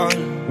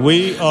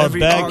We are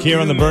back here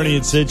on the Bernie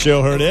and Sid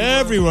Show, heard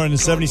everywhere in the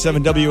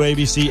 77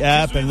 WABC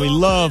app, and we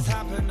love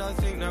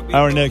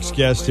our next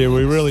guest here.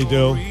 We really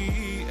do.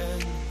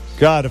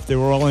 God, if there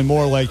were only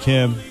more like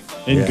him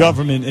in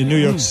government in New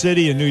York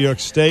City and New York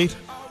State.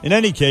 In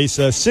any case,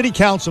 City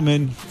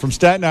Councilman from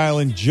Staten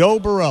Island, Joe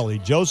Borelli.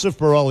 Joseph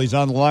Borelli's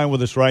on the line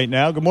with us right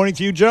now. Good morning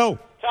to you, Joe.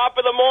 Top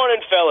of the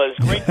morning, fellas.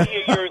 Great to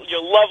hear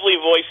your lovely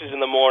voices in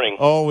the morning.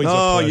 Always a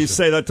pleasure. You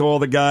say that to all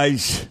the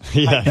guys.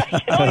 Yeah.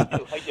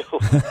 I do.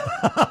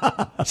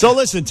 So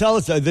listen, tell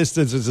us, this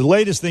is the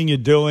latest thing you're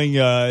doing.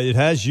 It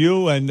has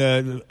you,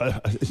 and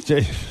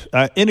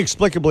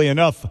inexplicably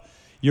enough,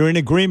 you're in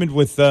agreement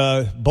with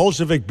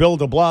Bolshevik Bill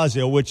de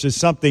Blasio, which is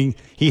something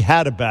he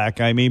had to back.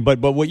 I mean, but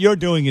what you're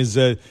doing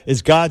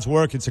is God's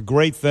work. It's a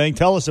great thing.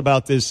 Tell us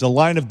about this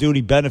line of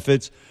duty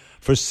benefits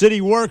for city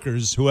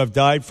workers who have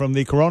died from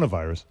the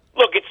coronavirus.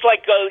 Look, it's like,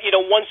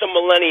 once a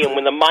millennium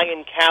when the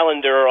Mayan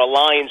calendar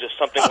aligns or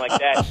something like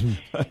that.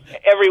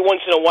 Every once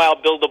in a while,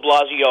 Bill de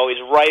Blasio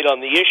is right on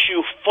the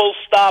issue. Full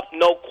stop,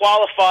 no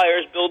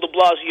qualifiers. Bill de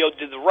Blasio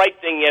did the right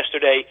thing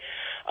yesterday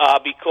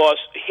because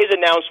his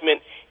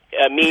announcement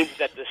means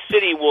that the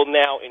city will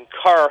now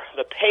incur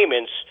the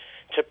payments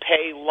to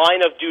pay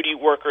line-of-duty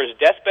workers'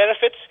 death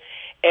benefits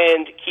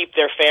and keep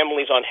their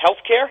families on health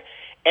care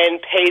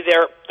and pay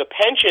the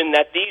pension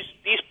that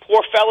these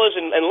poor fellas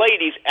and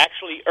ladies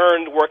actually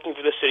earned working for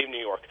the city of New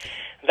York.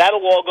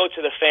 That'll all go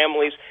to the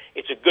families.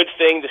 It's a good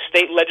thing. The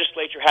state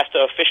legislature has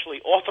to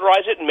officially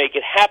authorize it and make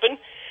it happen,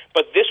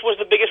 but this was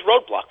the biggest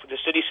roadblock for the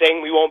city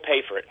saying we won't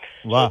pay for it.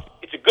 Wow. So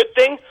it's a good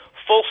thing.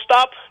 Full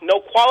stop.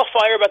 No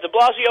qualifier about de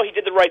Blasio. He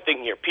did the right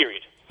thing here,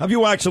 period. Have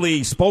you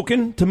actually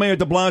spoken to Mayor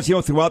de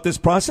Blasio throughout this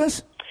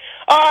process?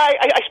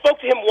 I spoke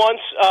to him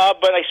once,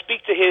 but I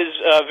speak to his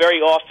very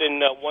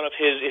often, one of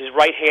his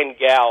right-hand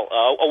gal,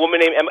 a woman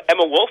named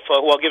Emma Wolf,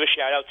 who I'll give a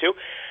shout-out to.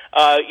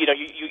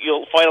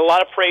 You'll find a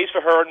lot of praise for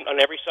her on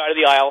every side of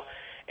the aisle,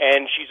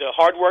 and she's a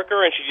hard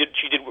worker, and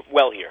she did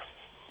well here.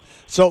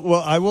 So,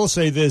 well, I will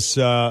say this,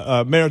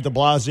 Mayor de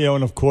Blasio,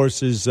 and of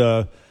course is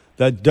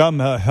that dumb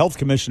health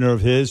commissioner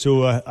of his,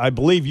 who I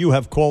believe you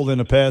have called in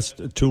the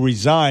past to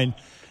resign.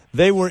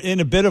 They were in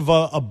a bit of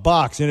a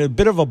box, in a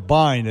bit of a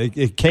bind.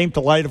 It came to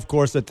light, of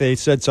course, that they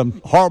said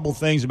some horrible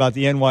things about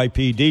the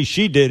NYPD.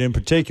 She did in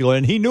particular,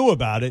 and he knew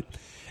about it,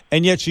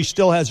 and yet she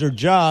still has her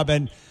job.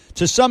 And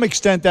to some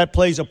extent, that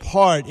plays a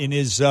part in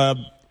his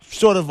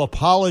sort of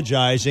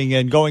apologizing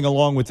and going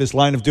along with this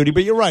line of duty.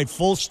 But you're right,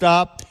 full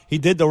stop. He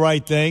did the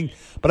right thing.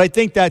 But I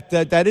think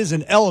that is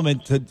an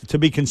element to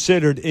be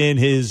considered in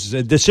his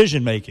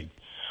decision-making.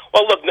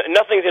 Well, look,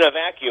 nothing's in a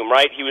vacuum,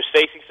 right? He was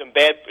facing some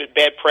bad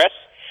press.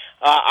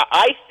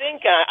 I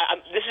think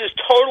this is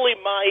totally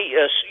my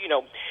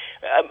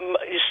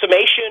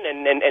summation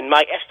and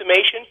my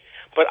estimation,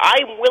 but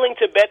I'm willing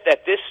to bet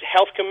that this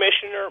health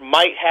commissioner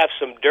might have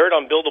some dirt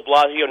on Bill de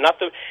Blasio,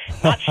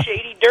 not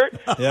shady dirt,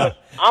 yeah. But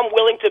I'm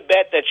willing to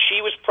bet that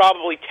she was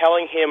probably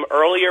telling him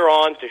earlier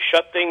on to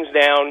shut things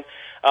down,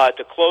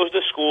 to close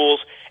the schools,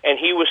 and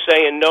he was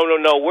saying, no,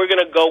 we're going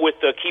to go with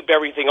the keep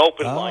everything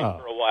open line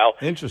for a while.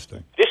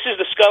 Interesting. This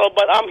is the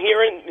scuttlebutt I'm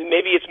hearing.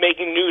 Maybe it's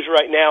making news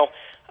right now.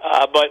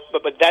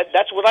 But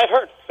that's what I've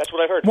heard. That's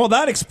what I've heard. Well,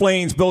 that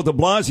explains Bill de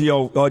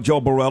Blasio,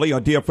 Joe Borelli, our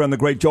dear friend, the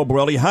great Joe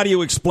Borelli. How do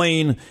you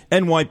explain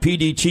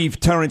NYPD Chief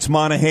Terrence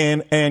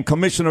Monahan and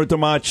Commissioner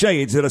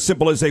DeMarche? Is it as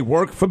simple as they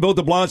work for Bill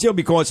de Blasio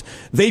because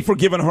they've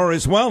forgiven her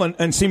as well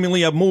and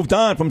seemingly have moved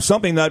on from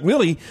something that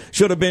really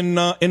should have been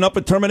in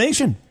upper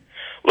termination?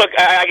 Look,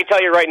 I can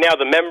tell you right now,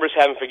 the members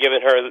haven't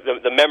forgiven her.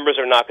 The members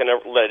are not going to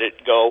let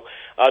it go.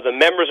 The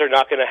members are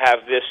not going to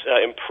have this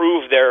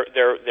improve their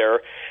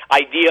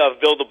idea of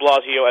Bill de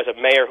Blasio as a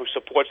mayor who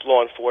supports law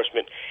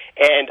enforcement.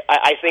 And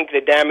I think the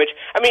damage,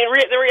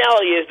 the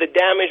reality is the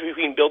damage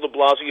between Bill de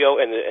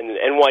Blasio and the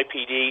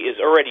NYPD is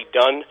already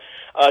done.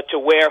 To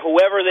where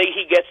whoever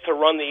he gets to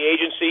run the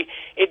agency,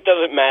 it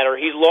doesn't matter.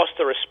 He's lost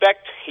the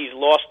respect. He's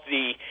lost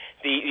the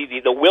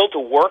will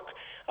to work.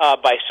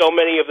 By so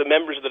many of the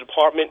members of the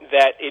department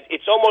that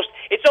it's almost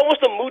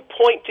a moot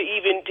point to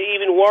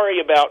even worry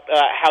about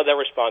how they're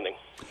responding.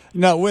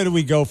 Now, where do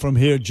we go from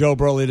here, Joe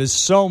Borelli? There's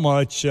so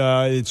much.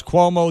 It's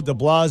Cuomo, de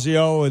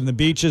Blasio, and the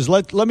beaches.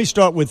 Let me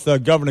start with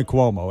Governor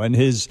Cuomo and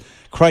his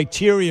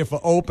criteria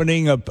for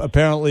opening.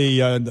 Apparently,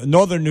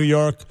 Northern New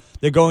York,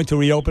 they're going to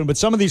reopen. But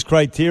some of these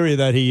criteria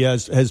that he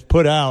has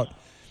put out,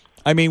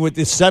 with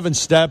the 7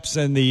 steps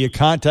and the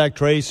contact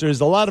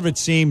tracers, a lot of it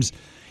seems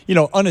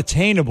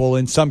unattainable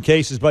in some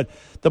cases. But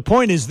the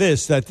point is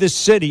that this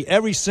city,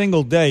 every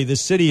single day,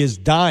 this city is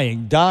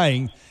dying.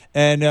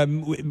 And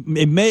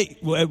it may,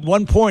 at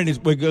one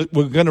point, we're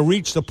going to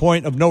reach the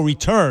point of no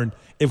return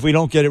if we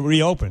don't get it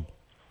reopened.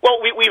 Well,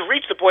 we've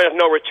reached the point of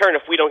no return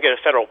if we don't get a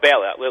federal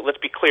bailout. Let's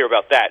be clear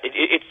about that.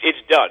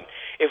 It's done.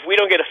 If we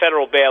don't get a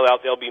federal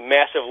bailout, there'll be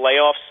massive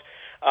layoffs,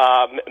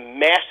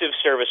 massive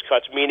service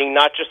cuts, meaning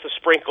not just the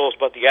sprinkles,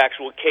 but the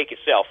actual cake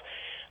itself.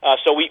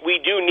 So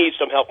we do need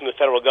some help from the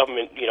federal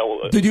government.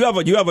 Do you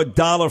have a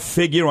dollar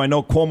figure? I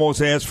know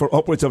Cuomo's asked for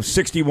upwards of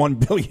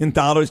 $61 billion.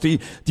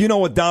 Do you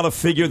know a dollar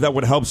figure that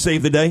would help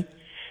save the day?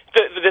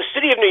 The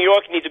city of New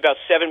York needs about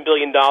 $7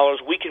 billion.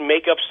 We can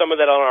make up some of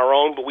that on our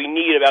own, but we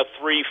need about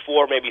 $3,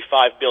 $4, maybe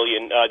 $5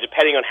 billion,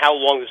 depending on how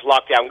long this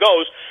lockdown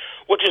goes,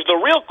 which is the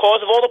real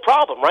cause of all the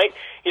problem, right?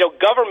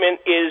 Government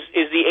is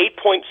the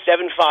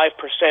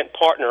 8.75%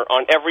 partner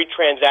on every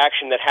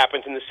transaction that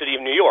happens in the city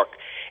of New York.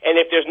 And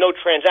if there's no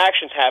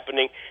transactions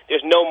happening,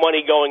 there's no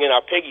money going in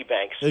our piggy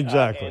banks.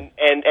 Exactly.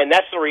 And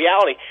that's the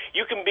reality.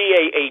 You can be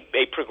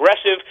a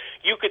progressive.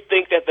 You could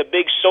think that the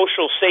big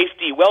social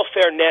safety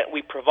welfare net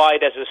we provide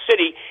as a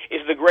city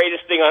is the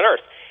greatest thing on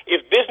earth.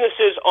 If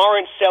businesses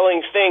aren't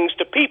selling things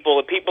to people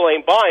and people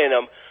ain't buying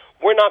them,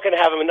 we're not going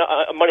to have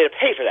money to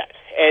pay for that.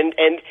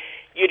 And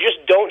you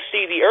just don't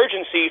see the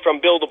urgency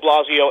from Bill de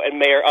Blasio and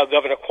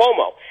Governor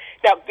Cuomo.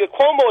 Now, the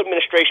Cuomo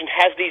administration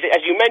has these,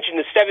 as you mentioned,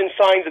 the 7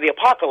 signs of the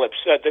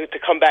apocalypse to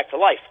come back to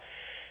life.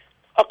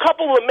 A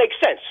couple of them make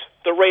sense.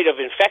 The rate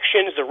of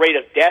infections, the rate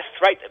of death,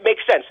 right? It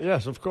makes sense.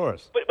 Yes, of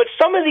course. But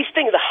some of these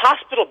things, the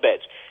hospital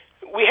beds,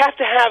 we have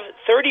to have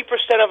 30%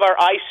 of our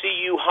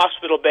ICU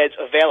hospital beds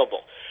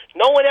available.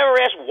 No one ever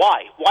asked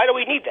why. Why do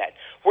we need that?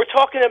 We're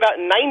talking about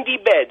 90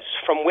 beds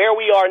from where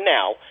we are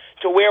now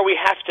to where we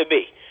have to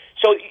be.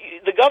 So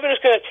the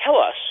governor's going to tell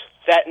us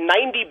that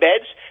 90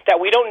 beds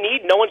that we don't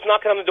need, no one's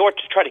knocking on the door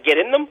to try to get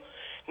in them.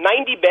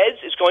 90 beds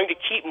is going to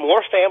keep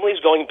more families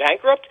going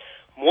bankrupt,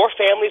 more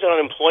families on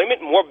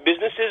unemployment, more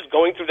businesses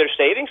going through their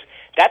savings.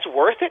 That's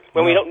worth it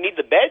when we don't need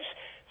the beds.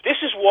 This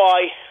is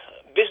why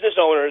business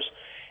owners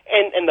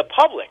and the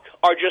public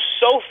are just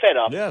so fed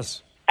up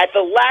at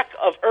the lack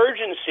of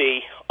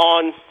urgency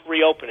on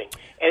reopening.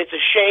 And it's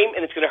a shame,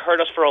 and it's going to hurt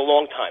us for a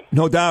long time.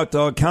 No doubt,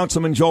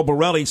 Councilman Joe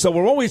Borelli. So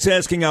we're always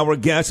asking our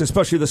guests,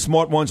 especially the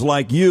smart ones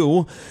like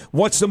you,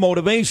 what's the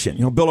motivation?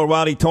 Bill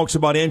O'Reilly talks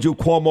about Andrew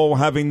Cuomo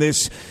having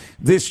this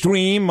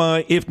dream,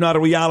 if not a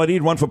reality,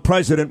 to run for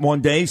president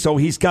one day. So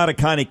he's got to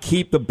kind of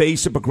keep the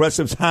base of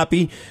progressives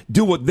happy,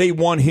 do what they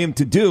want him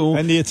to do.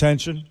 And the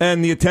attention.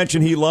 And the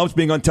attention he loves,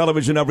 being on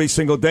television every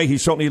single day. He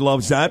certainly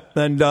loves that.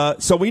 And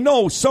so we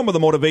know some of the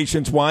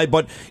motivations why.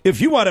 But if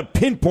you had to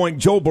pinpoint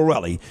Joe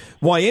Borelli,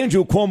 why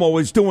Andrew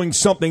Cuomo is doing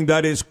something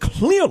that is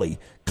clearly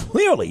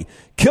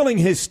killing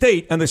his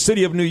state and the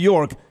city of New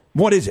York,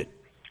 what is it?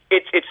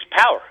 It's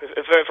power.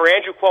 For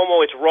Andrew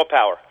Cuomo, it's raw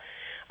power.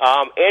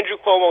 Andrew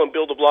Cuomo and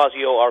Bill de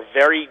Blasio are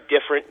very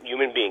different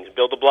human beings.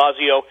 Bill de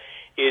Blasio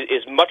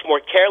is much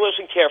more careless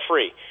and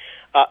carefree.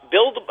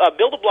 Bill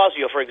de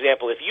Blasio, for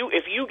example, if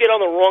you get on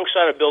the wrong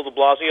side of Bill de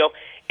Blasio,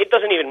 it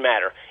doesn't even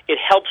matter. It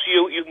helps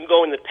you. You can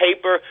go in the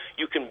paper.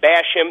 You can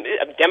bash him.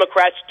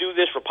 Democrats do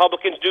this.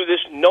 Republicans do this.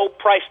 No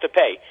price to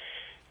pay.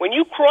 When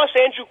you cross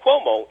Andrew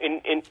Cuomo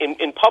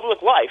in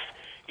public life,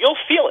 you'll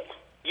feel it.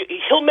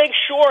 He'll make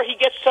sure he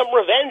gets some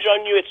revenge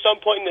on you at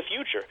some point in the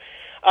future.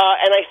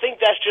 And I think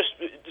that's just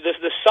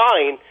the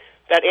sign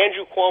that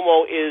Andrew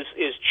Cuomo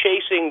is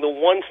chasing the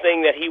one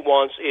thing that he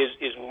wants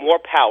is more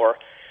power.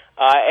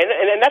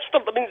 And that's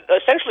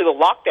essentially the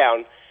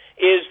lockdown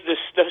is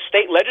the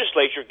state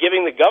legislature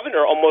giving the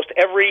governor almost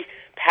every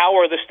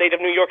power the state of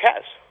New York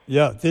has.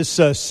 Yeah, this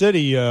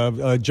city,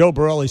 Joe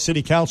Borelli,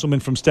 city councilman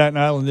from Staten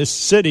Island, this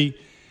city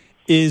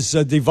is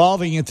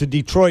devolving into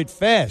Detroit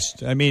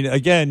fast. I mean,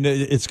 again,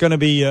 it's going to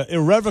be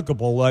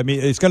irrevocable. I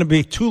mean, it's going to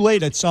be too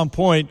late at some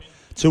point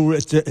to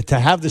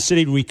have the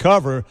city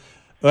recover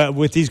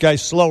with these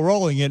guys slow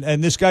rolling.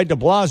 And this guy de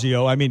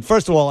Blasio, I mean,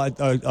 first of all,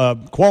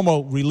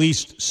 Cuomo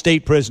released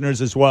state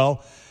prisoners as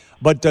well.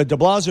 But de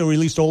Blasio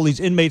released all these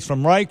inmates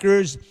from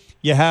Rikers.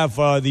 You have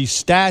these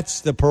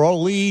stats, the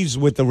parolees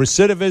with the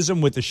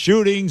recidivism, with the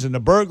shootings and the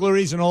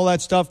burglaries and all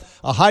that stuff.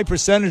 A high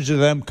percentage of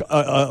them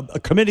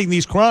committing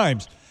these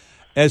crimes.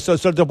 And so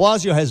de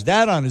Blasio has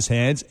that on his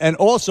hands. And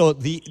also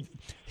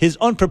his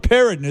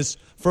unpreparedness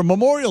for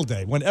Memorial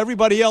Day, when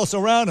everybody else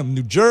around him,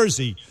 New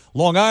Jersey,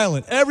 Long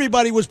Island,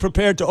 everybody was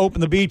prepared to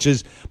open the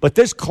beaches. But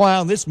this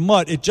clown, this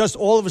mutt, it just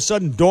all of a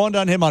sudden dawned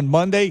on him on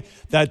Monday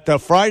that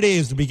Friday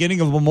is the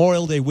beginning of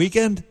Memorial Day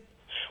weekend.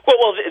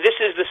 Well, this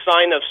is the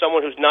sign of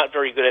someone who's not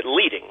very good at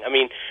leading. I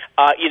mean,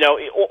 all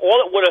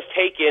it would have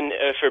taken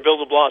for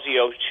Bill de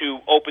Blasio to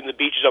open the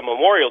beaches on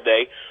Memorial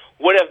Day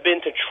would have been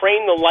to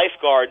train the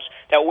lifeguards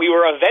that we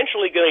were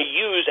eventually going to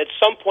use at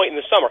some point in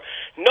the summer.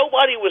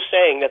 Nobody was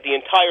saying that the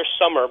entire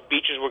summer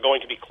beaches were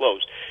going to be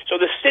closed. So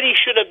the city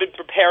should have been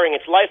preparing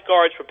its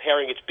lifeguards,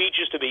 preparing its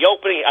beaches to be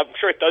opening. I'm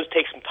sure it does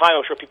take some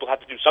time. I'm sure people have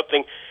to do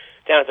something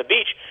down at the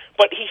beach.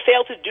 But he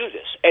failed to do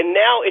this. And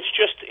now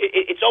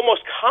it's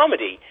almost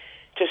comedy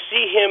to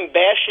see him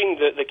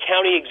bashing the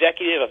county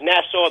executive of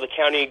Nassau, the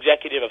county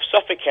executive of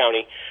Suffolk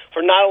County,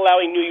 for not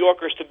allowing New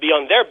Yorkers to be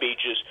on their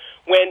beaches,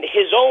 when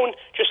his own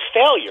just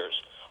failures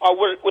are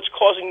what's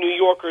causing New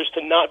Yorkers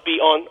to not be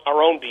on our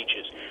own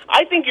beaches.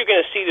 I think you're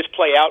going to see this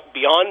play out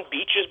beyond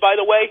beaches, by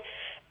the way.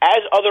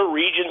 As other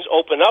regions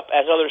open up,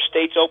 as other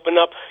states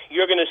open up,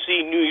 you're going to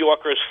see New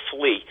Yorkers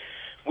flee.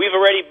 We've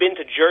already been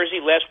to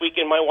Jersey last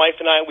weekend, my wife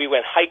and I. We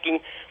went hiking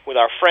with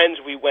our friends.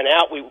 We went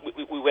out. We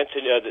went to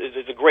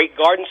the Great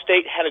Garden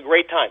State, had a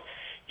great time.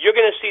 You're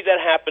going to see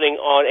that happening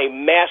on a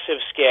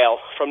massive scale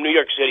from New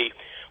York City,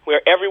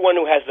 where everyone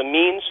who has the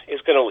means is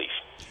going to leave.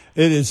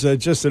 It is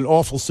just an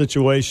awful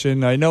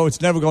situation. I know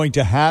it's never going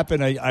to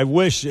happen. I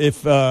wish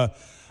if, dictator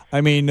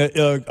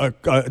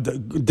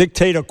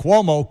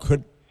Cuomo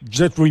could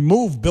just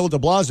remove Bill de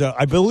Blasio.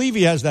 I believe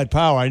he has that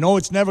power. I know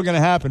it's never going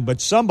to happen, but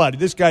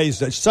this guy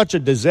is such a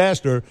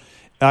disaster.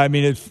 I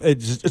mean,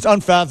 it's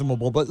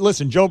unfathomable. But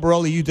listen, Joe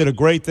Borelli, you did a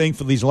great thing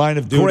for these line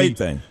of duty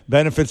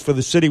benefits for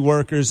the city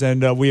workers,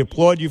 and we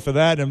applaud you for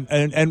that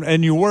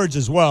and your words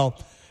as well.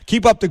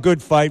 Keep up the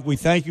good fight. We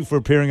thank you for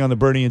appearing on the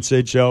Bernie and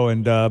Sid show,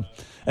 and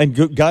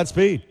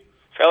Godspeed.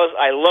 Fellas,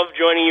 I love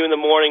joining you in the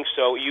morning,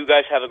 so you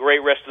guys have a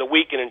great rest of the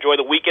week and enjoy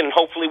the weekend, and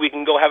hopefully we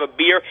can go have a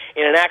beer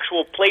in an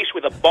actual place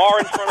with a bar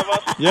in front of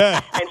us.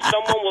 Yeah. And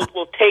someone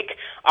will take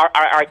our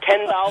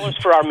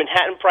 $10 for our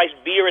Manhattan price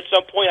beer at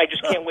some point. I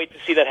just can't wait to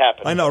see that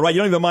happen. I know, right?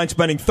 You don't even mind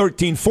spending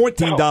 $13,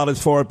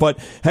 $14 for it, but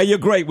hey, you're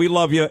great. We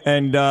love you,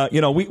 and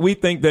we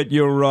think that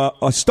you're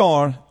a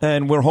star,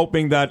 and we're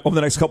hoping that over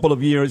the next couple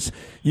of years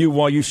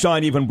you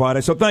shine even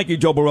brighter. So thank you,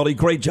 Joe Borelli.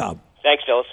 Great job. Thanks, fellas.